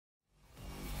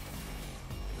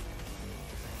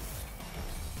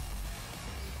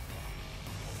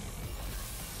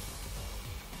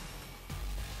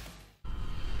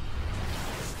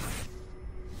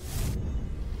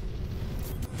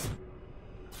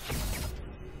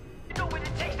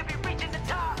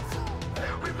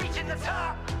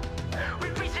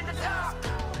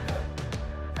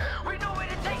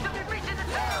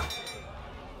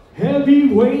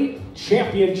Heavyweight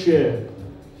Championship.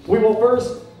 We will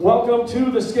first welcome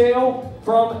to the scale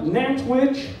from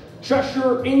Nantwich,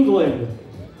 Cheshire, England.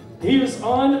 He is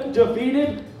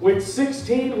undefeated with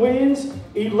 16 wins,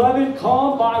 11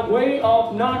 come by way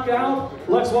of knockout.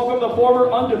 Let's welcome the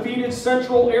former undefeated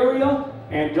Central Area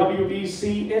and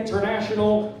WBC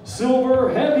International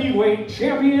Silver Heavyweight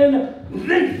Champion,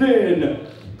 Nathan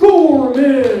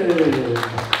Gorman.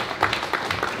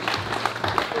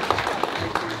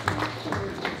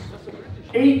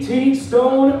 18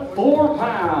 stone, 4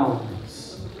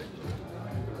 pounds.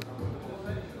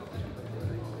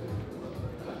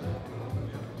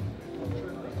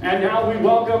 And now we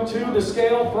welcome to the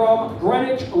scale from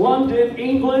Greenwich, London,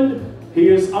 England. He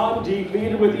is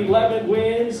undefeated with 11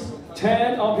 wins.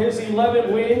 10 of his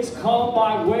 11 wins come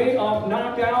by way of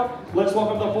knockout. Let's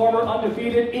welcome the former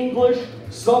undefeated English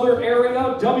Southern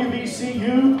Area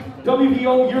WBCU,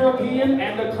 WBO European,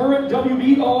 and the current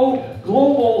WBO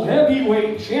Global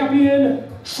Heavyweight Champion,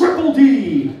 Triple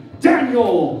D,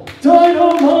 Daniel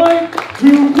Dynamite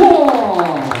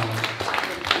DUBOIS.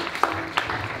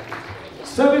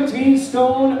 17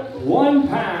 stone, 1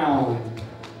 pound.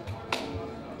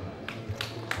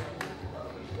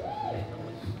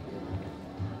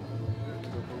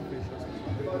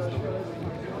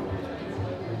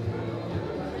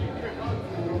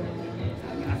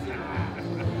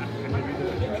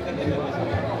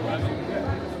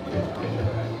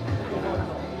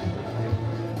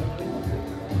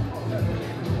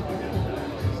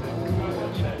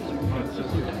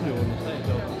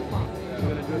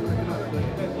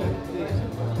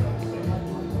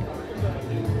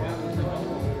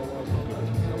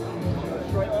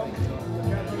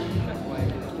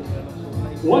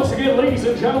 Once again, ladies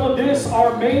and gentlemen, this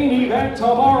our main event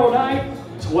tomorrow night.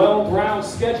 12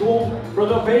 rounds scheduled for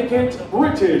the vacant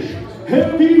British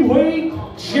Heavyweight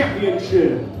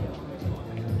Championship.